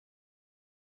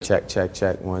Check, check,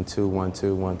 check. 1, 2, 1,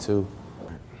 2, 1, 2.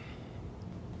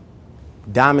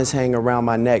 Diamonds hang around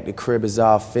my neck, the crib is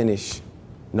all finished.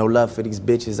 No love for these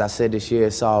bitches, I said this year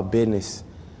it's all business.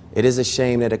 It is a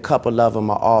shame that a couple of them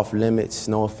are off limits,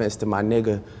 no offense to my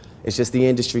nigga. It's just the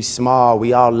industry small,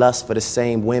 we all lust for the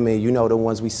same women. You know the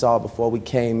ones we saw before we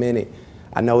came in it.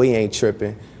 I know he ain't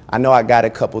tripping. I know I got a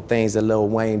couple things that Lil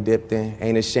Wayne dipped in.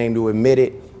 Ain't ashamed to admit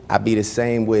it, I be the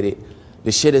same with it.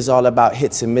 The shit is all about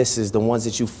hits and misses, the ones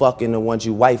that you fuck and the ones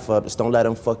you wife up. Just don't let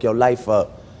them fuck your life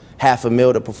up.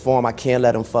 $500,000 to perform, I can't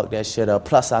let them fuck that shit up.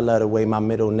 Plus I love the way my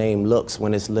middle name looks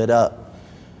when it's lit up.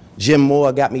 Jim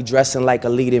Moore got me dressing like a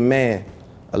leading man.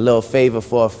 A little favor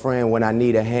for a friend when I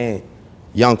need a hand.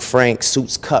 Young Frank,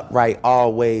 suits cut right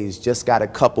always. Just got a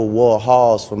couple war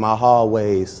halls for my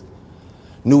hallways.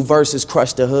 New verses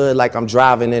crush the hood like I'm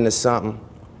driving into something.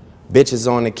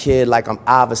 Bitches on the kid like I'm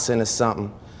Iverson or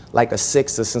something. Like a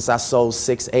sixer since I sold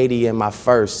 680 in my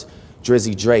first.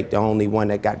 Drizzy Drake, the only one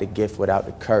that got the gift without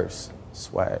the curse.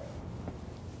 Swag.